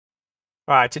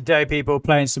Alright, today people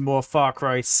playing some more Far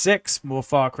Cry 6. More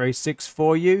Far Cry 6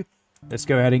 for you. Let's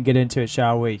go ahead and get into it,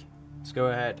 shall we? Let's go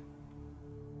ahead.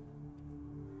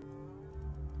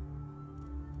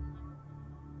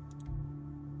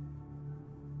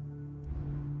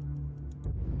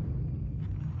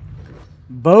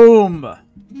 Boom!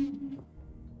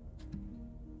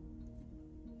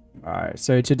 Alright,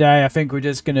 so today I think we're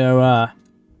just going to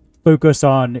focus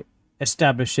on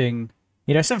establishing,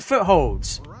 some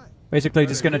footholds. Basically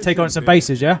just going to take on some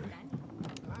bases, yeah?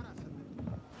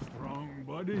 Strong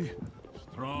body,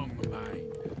 strong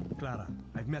mind. Clara,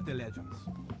 I've met the legends.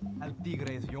 El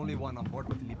Tigre is the only one on board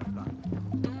with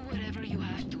Libertad. Do whatever you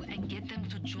have to and get them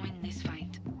to join this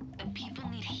fight. The people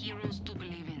need heroes to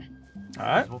believe in.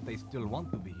 Alright. I hope they still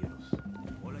want to be heroes.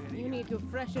 You need to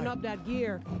freshen up that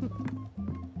gear.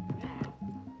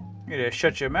 You need to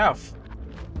shut your mouth.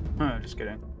 Just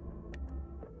kidding.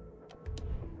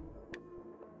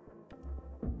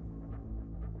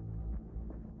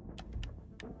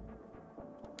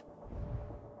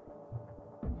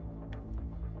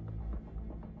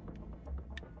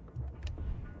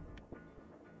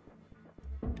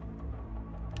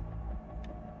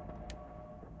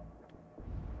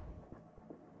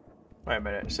 Wait a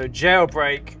minute. So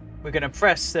jailbreak, we're going to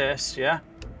press this, yeah?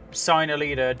 Sign a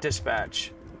leader,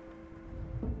 dispatch.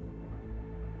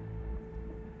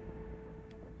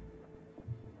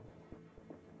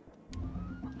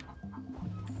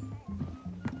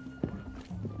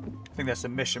 I think that's the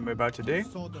mission we're about to do.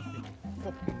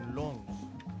 Fucking lungs.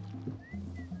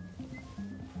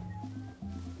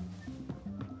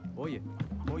 Oye,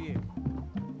 oye.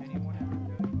 Anyone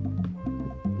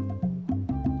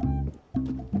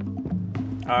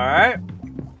Alright.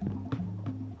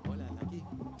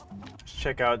 Let's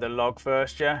check out the log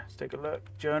first, yeah? Let's take a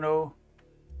look. Journal.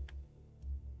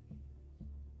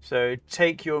 So,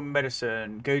 take your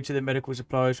medicine. Go to the medical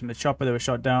supplies from the chopper that was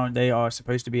shot down. They are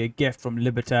supposed to be a gift from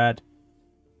Libertad.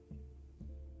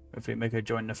 Hopefully make her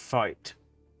join the fight.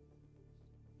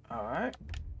 Alright.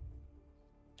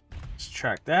 Let's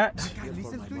track that.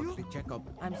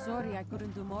 I'm sorry I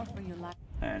couldn't do more for you last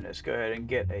And let's go ahead and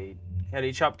get a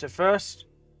helicopter first.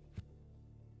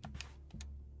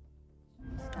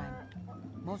 time.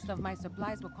 Most of my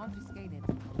supplies were confiscated.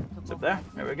 It's up there.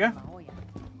 There we go.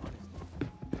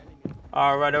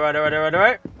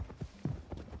 Alright.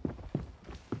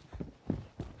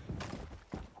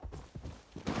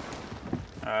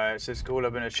 Alright, so it's all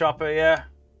up in a chopper, yeah.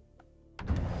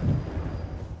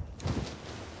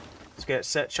 Let's get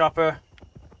set chopper.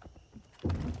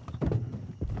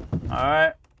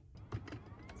 Alright.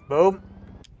 Boom.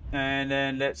 And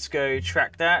then let's go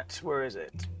track that. Where is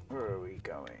it? Where are we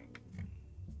going?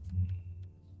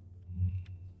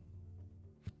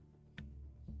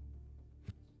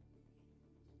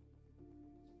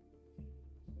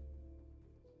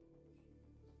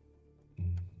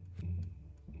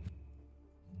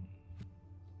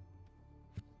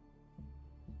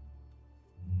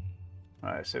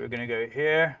 Alright, so we're going to go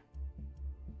here.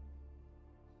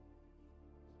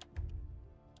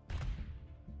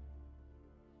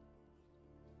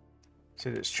 So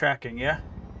it's tracking, yeah?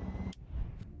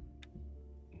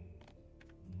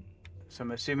 So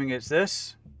I'm assuming it's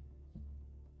this.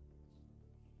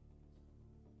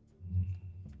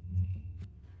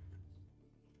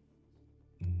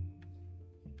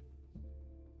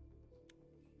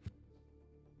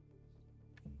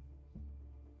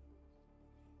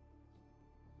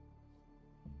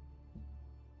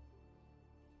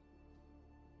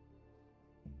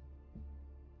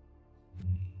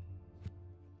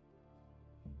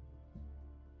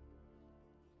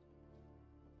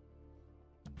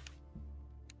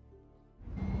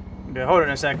 Okay, hold on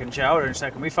a second, chat. Hold on a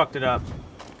second. We fucked it up.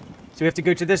 So we have to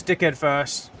go to this dickhead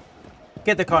first.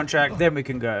 Get the contract, then we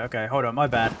can go. Okay, hold on. My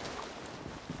bad.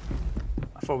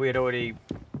 I thought we had already...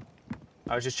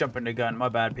 I was just jumping the gun. My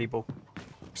bad, people.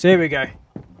 So here we go.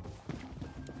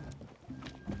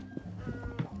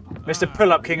 Mr.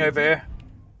 Pull-Up King over here.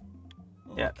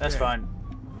 Yeah, that's fine.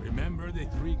 Remember the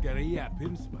three guerrilla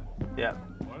pimps, man. Yeah.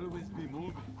 Always be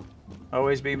moving.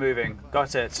 Always be moving.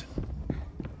 Got it.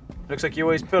 Looks like you're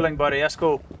always pulling, buddy. That's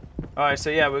cool. Alright, so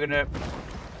yeah, we're gonna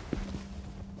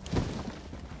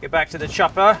get back to the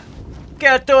chopper.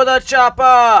 Get to the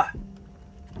chopper!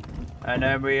 And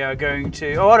then we are going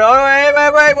to... Oh,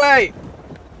 no, wait!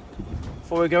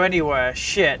 Before we go anywhere,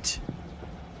 shit.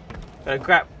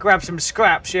 Gotta grab some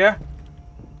scraps, yeah?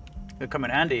 They'll come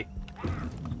in handy.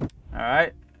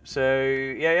 Alright, so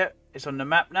yeah, it's on the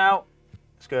map now.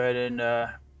 Let's go ahead and...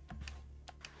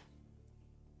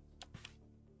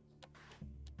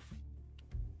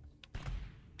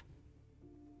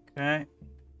 Okay.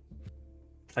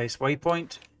 Place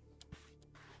waypoint.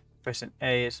 Pressing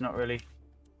A, it's not really.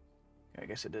 I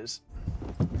guess it is.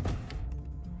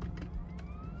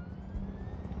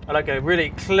 I like a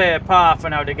really clear path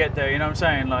on how to get there, you know what I'm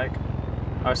saying? Like,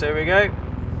 alright, so here we go.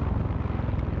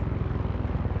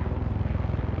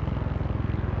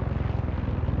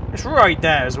 It's right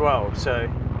there as well,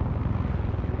 so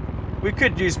we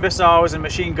could use missiles and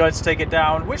machine guns to take it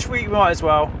down, which we might as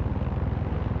well.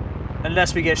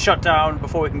 Unless we get shut down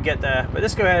before we can get there. But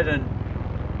let's go ahead and...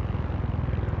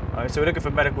 Alright, so we're looking for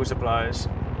medical supplies.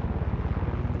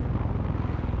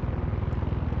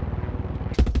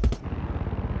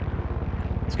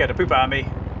 Scared the poop out of me.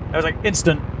 That was like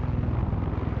instant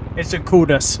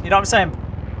coolness. You know what I'm saying?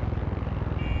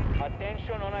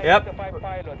 Attention on Yep. identified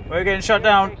pilot. We're getting shut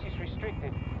down. Airspace is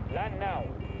restricted. Land now.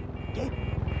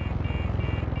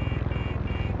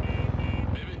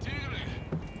 Baby Tigre,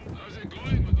 how's it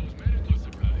going with those medical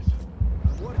supplies?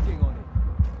 I'm working on it.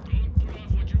 Don't put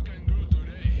off what you can do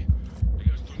today,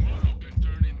 because tomorrow can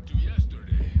turn into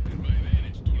yesterday, and by then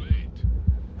it's too late.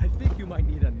 I think you might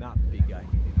need a nap, big guy.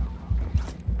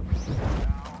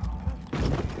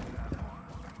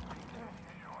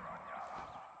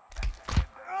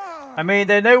 I mean,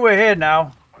 they know we're here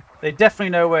now. They definitely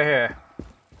know we're here.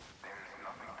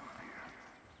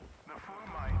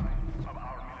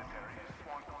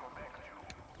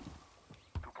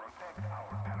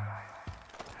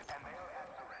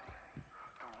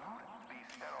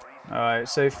 Alright,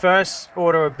 so first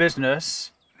order of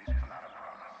business.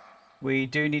 We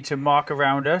do need to mark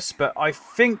around us, but I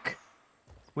think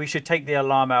we should take the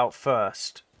alarm out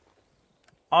first.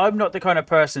 I'm not the kind of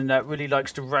person that really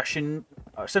likes to rush in.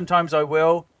 Sometimes I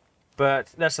will,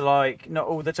 but that's like not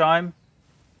all the time.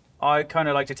 I kind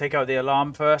of like to take out the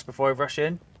alarm first before I rush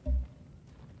in.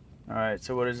 Alright,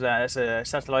 so what is that? That's a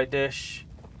satellite dish.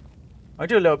 I'll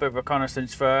do a little bit of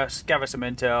reconnaissance first, gather some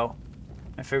intel,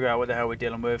 and figure out what the hell we're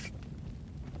dealing with.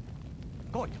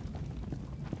 Go.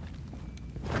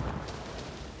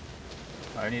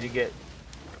 I need to get...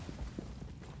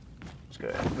 Let's go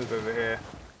ahead and move over here.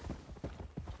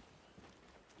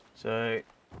 So...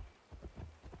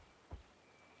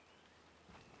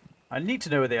 I need to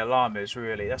know where the alarm is,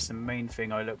 really. That's the main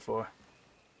thing I look for.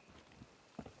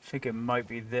 I think it might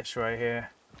be this right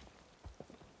here.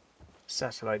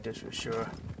 Satellite dish for sure.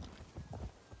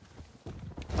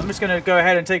 I'm just going to go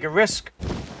ahead and take a risk.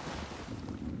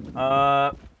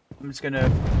 I'm just going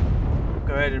to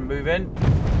go ahead and move in.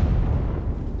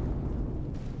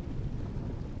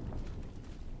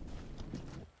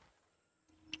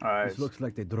 Alright. This looks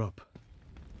like they drop.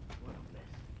 What a mess.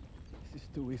 This is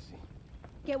too easy.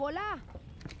 ¡Que volá!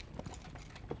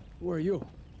 Who are you?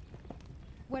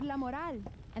 We're La Moral,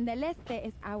 and the Leste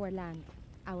is our land.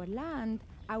 Our land,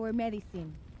 our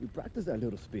medicine. You practice that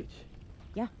little speech.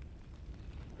 Yeah.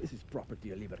 This is property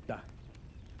of Libertad.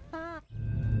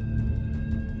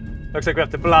 Looks like we have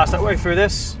to blast that way through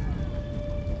this.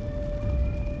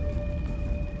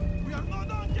 We are not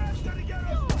done yet, gonna get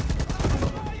us!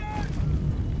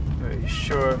 Pretty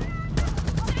sure.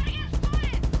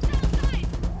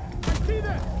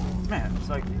 Man, it's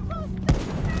like... I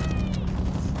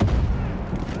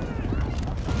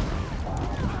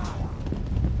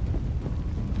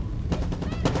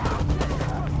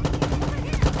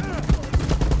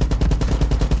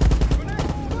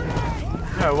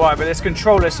don't know why, but this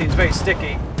controller seems very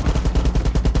sticky.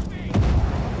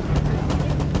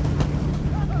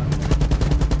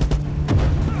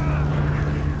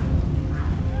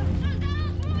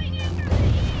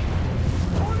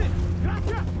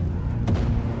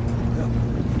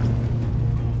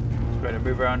 Better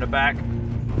move around the back.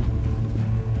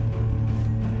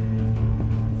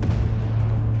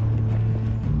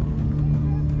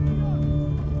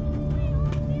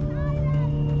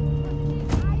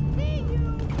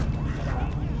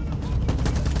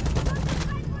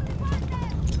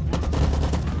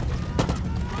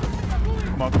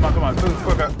 Come on, move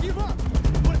quicker. Give up!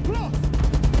 We're close!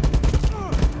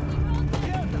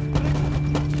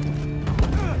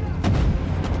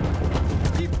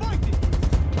 Keep fighting!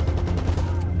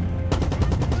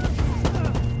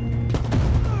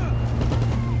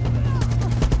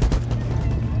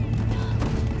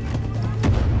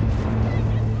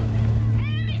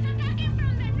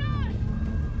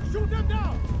 Shoot them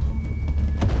down!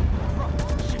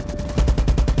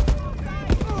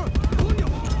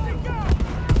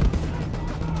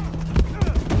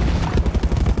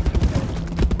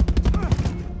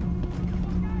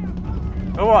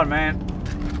 Go on, man.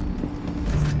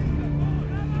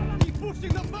 Keep pushing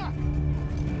them back!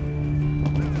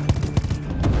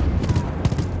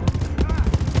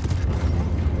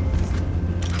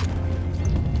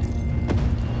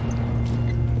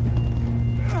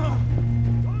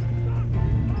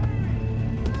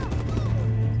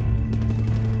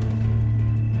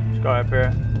 guy up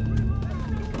here.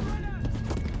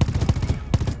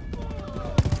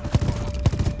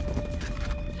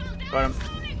 Got him.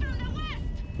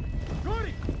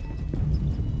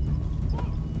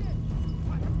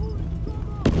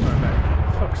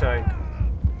 Alright, fuck's sake.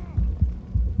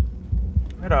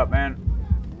 Get up, man.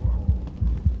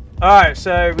 Alright,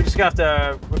 so we just have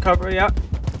to recover, yeah.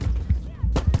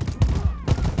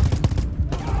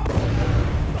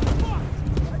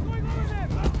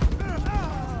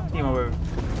 Keep on moving.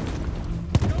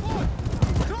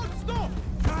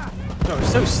 No,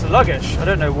 it's so sluggish. I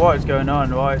don't know what is going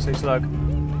on, why it's so slug.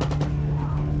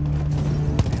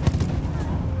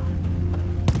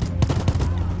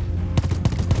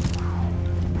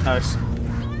 Nice.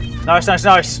 Nice, nice,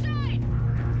 nice.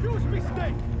 Huge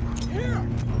mistake. Here.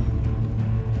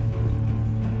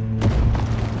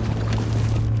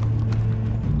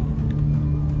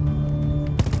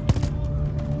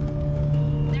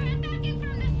 They're attacking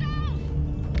from the south!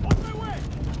 On my way.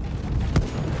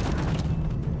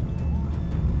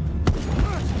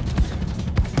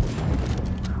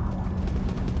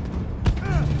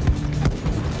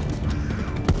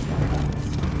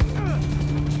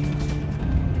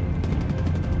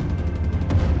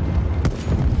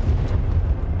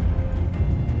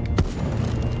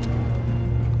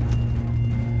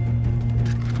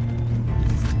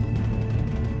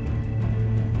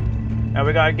 Now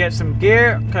we gotta get some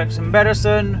gear, collect some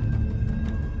medicine,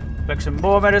 collect some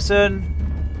more medicine.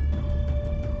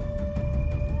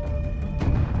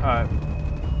 Alright.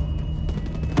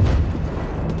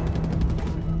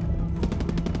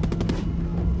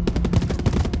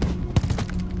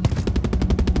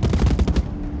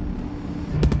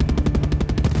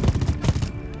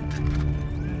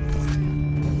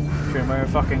 Shooting my own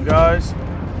fucking guys.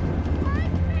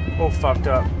 All fucked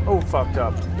up. All fucked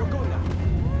up. You're going now.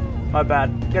 My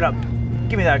bad. Get up.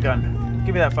 Give me that gun.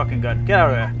 Give me that fucking gun. Get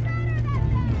out of here.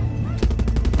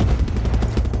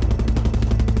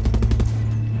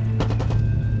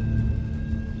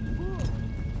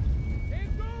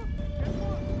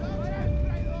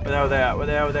 Where the hell are they at? Where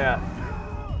the hell are they at?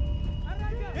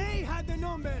 They had the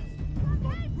numbers.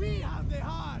 We have the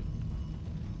heart.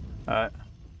 Alright.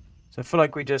 So I feel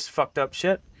like we just fucked up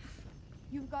shit.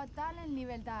 You've got talent,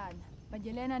 Libertad, but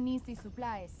Yelena needs these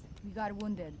supplies. We got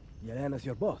wounded. Yelena's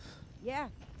your boss. Yeah,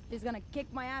 she's gonna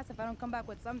kick my ass if I don't come back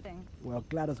with something. Well,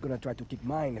 Clara's gonna try to kick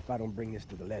mine if I don't bring this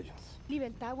to the Legends.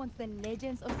 Libertad wants the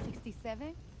legends of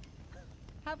 67?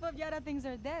 Half of Yara thinks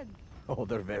are dead. Oh,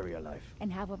 they're very alive.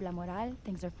 And half of La Moral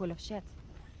thinks they're full of shit.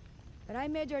 But I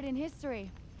majored in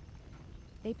history.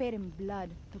 They paid in blood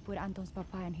to put Anton's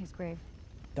papa in his grave.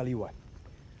 Tell you what,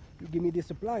 you give me these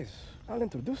supplies, I'll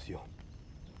introduce you.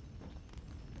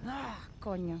 Ah,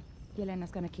 coño. Yelena's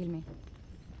gonna kill me.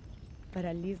 But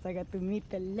at least I got to meet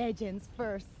the legends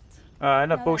first. Alright,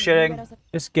 enough Now that bullshitting. Rivera's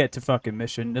Let's get to fucking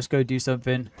mission. Let's go do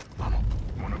something.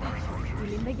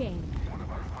 still in the game.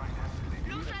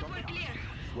 Looks like we're clear.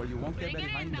 Well, you won't get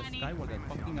behind the sky while that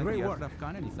fucking Great work. anti-aircraft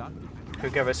cannon is active.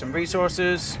 Could give us some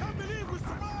resources.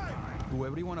 Do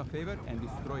everyone a favor and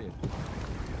destroy it.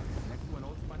 Next to an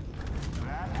old Spanish...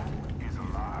 That is a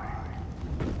lie.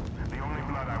 The only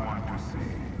blood I want to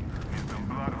see is the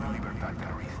blood of Libertad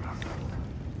Terroristas.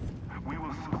 We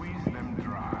will squeeze them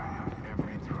dry of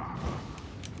every drop.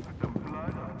 The blood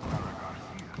of Clara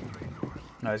Garcia's traitors.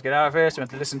 Now let's get out of here so we have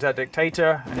to listen to that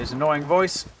dictator and his annoying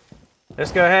voice.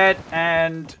 Let's go ahead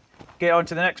and get on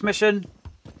to the next mission.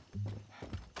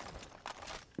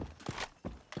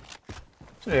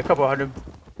 It's only a couple 100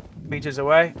 meters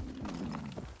away.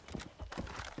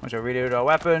 Once I reload our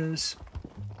weapons.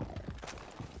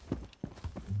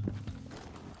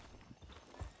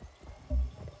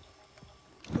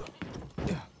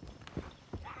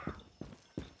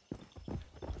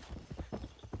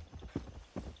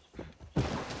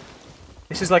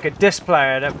 This is like a disc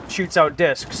player that shoots out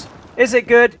discs. Is it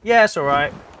good? Yeah, it's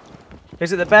alright.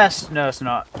 Is it the best? No, it's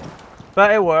not.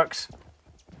 But it works.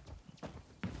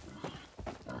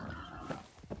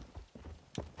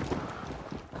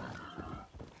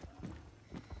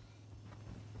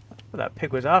 Well, that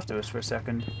pig was after us for a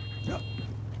second.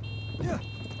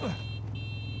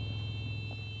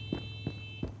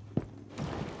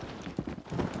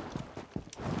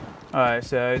 Alright,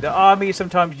 so the army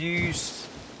sometimes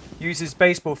uses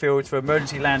baseball fields for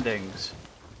emergency landings.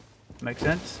 Makes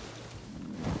sense?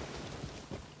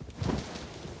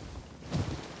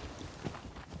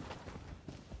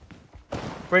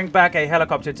 Bring back a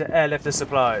helicopter to airlift the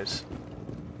supplies.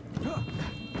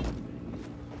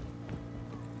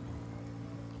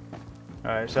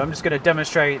 Alright, so I'm just going to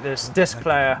demonstrate this disc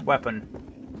player weapon.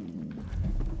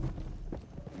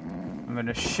 I'm going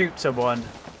to shoot someone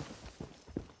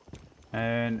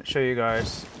and show you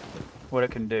guys what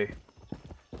it can do.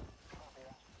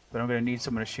 But I'm going to need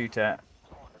someone to shoot at.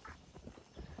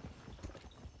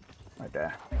 Right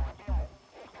there.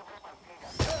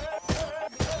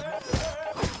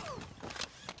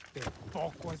 The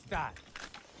fuck was that?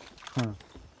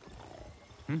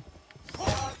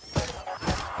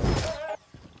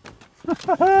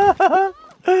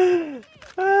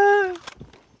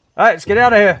 Alright, let's get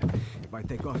out of here. If I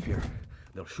take off here,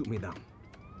 they'll shoot me down.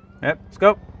 Yep, let's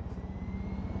go.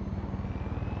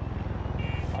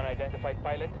 Unidentified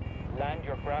pilot, land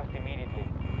your craft immediately.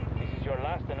 This is your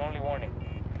last and only warning.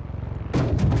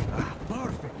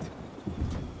 Perfect.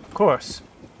 Of course.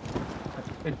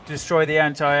 Destroy the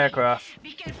anti-aircraft.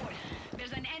 Be careful.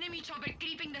 There's an enemy chopper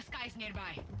creeping the skies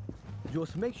nearby.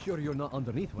 Just make sure you're not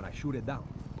underneath when I shoot it down.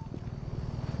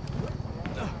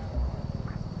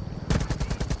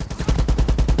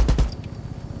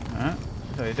 Alright,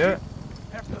 so you do it.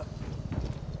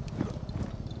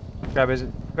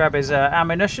 Grab his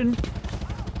ammunition.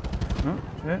 Oh,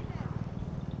 shit.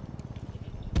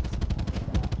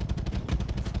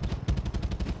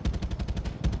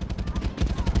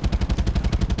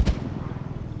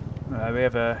 We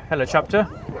have a helicopter.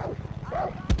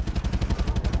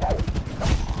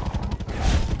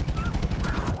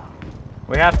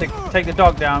 We have to take the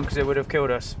dog down because it would have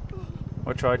killed us.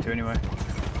 Or tried to anyway.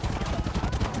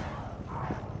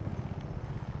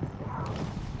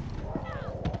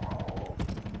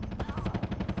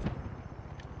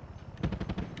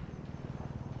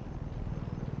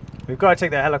 We've got to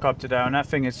take the helicopter down. That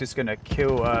thing is just going to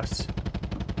kill us.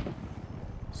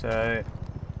 So...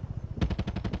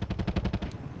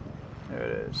 there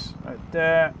it is. Right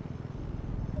there.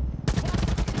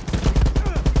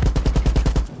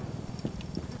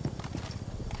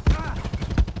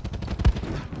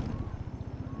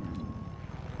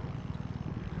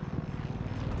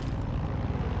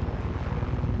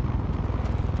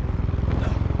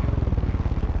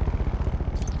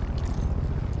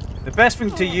 The best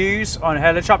thing to use on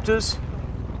helicopters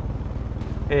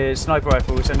is sniper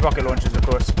rifles and rocket launchers, of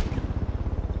course.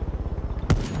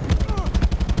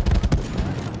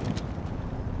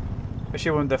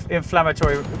 Especially with the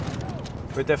inflammatory,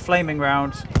 with the flaming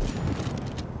rounds.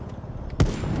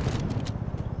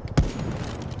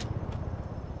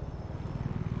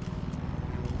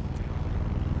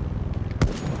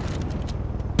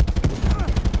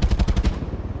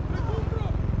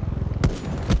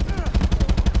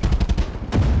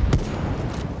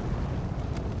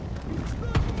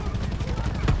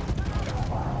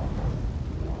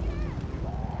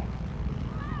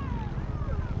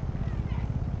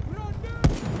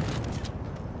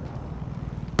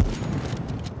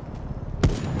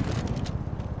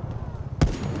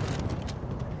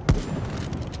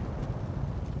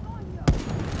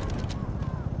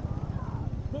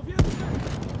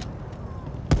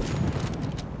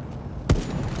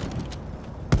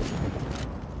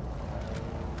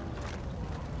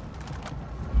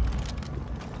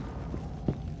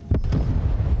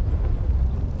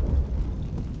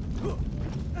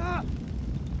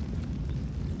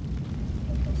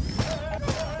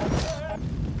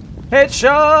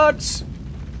 Headshots!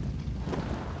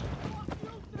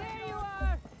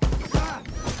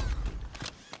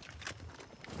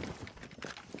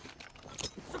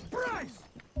 Surprise!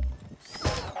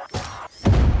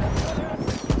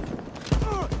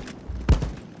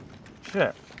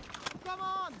 Shit. Come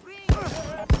on, bring!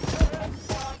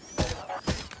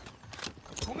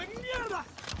 Come mierda!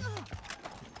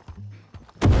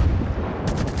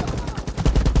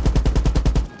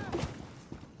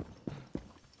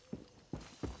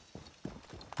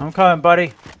 I'm coming,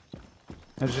 buddy.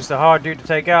 It's just a hard dude to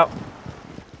take out.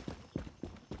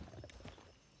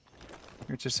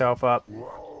 Get yourself up.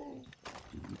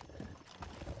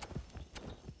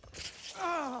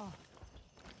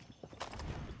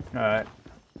 Alright.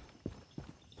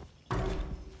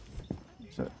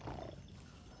 So,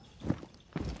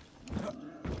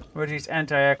 what are these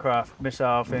anti-aircraft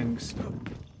missile things?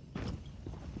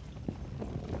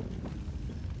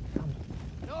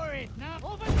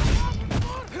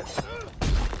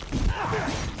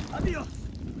 Adios!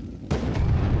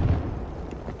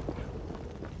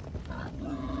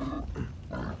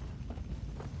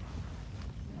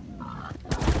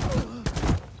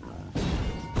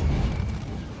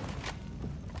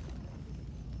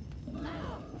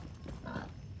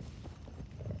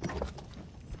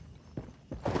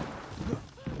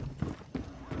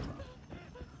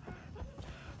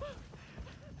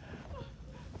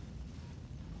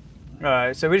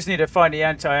 Alright, so we just need to find the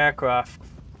anti-aircraft.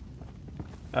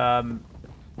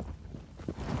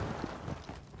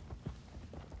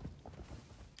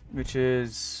 We which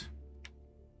is...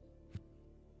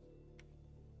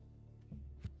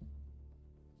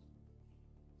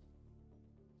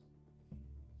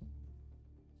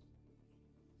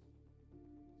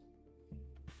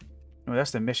 Oh,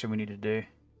 that's the mission we need to do.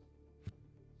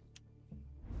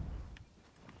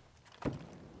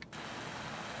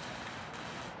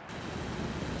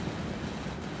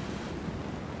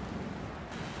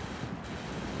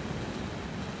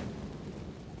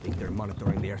 Think they're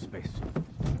monitoring the airspace.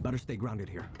 Better stay grounded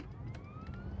here.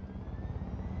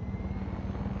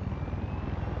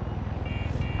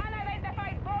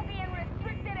 Unidentified bogey in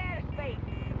restricted airspace.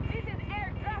 This is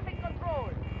air traffic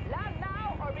control. Land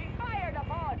now or be fired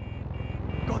upon.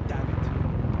 God damn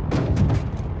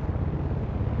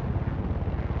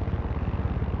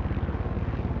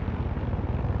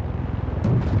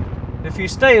it. If you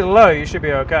stay low, you should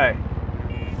be okay.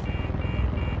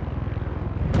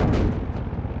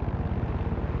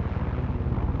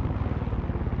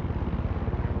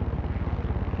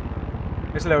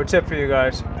 Here's a little tip for you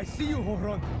guys. I see you,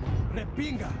 Horon.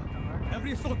 Repinga.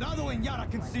 Every soldado in Yara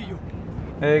can see you.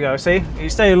 There you go. See? If you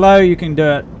stay low, you can do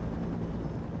it.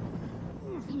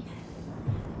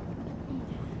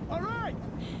 All right,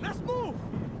 let's move.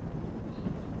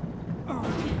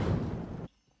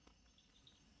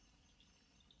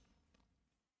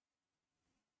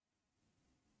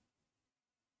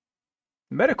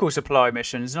 Medical supply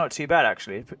mission is not too bad,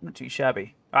 actually. Not too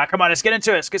shabby. Alright, come on, let's get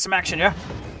into it. Let's get some action, yeah?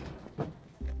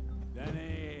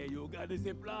 Danny, you got the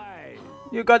supply.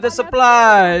 You got the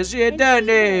supplies! You done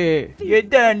it! You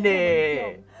done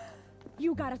it!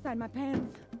 You gotta sign my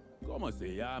pants. ¿Cómo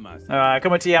se llama? Alright,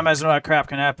 come on to Yamas and all that crap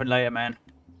can happen later, man.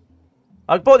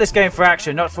 I bought this game for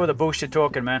action, not for the bullshit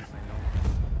talking, man.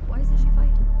 Why isn't she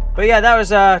fighting? But yeah, that was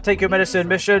Take Your Medicine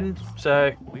mission,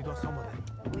 so... We got some of them.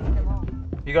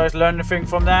 You guys learned anything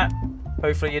from that?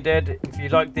 Hopefully you did. If you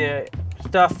liked the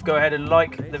stuff, go ahead and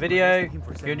like the video.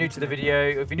 If you're new to the video,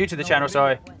 if you're new to the channel,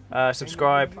 sorry,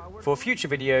 subscribe for future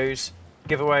videos,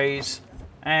 giveaways,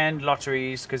 and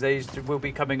lotteries, because these will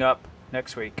be coming up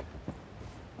next week.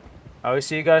 I will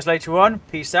see you guys later on.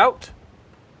 Peace out.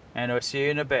 And I'll see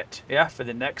you in a bit, yeah, for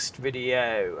the next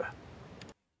video.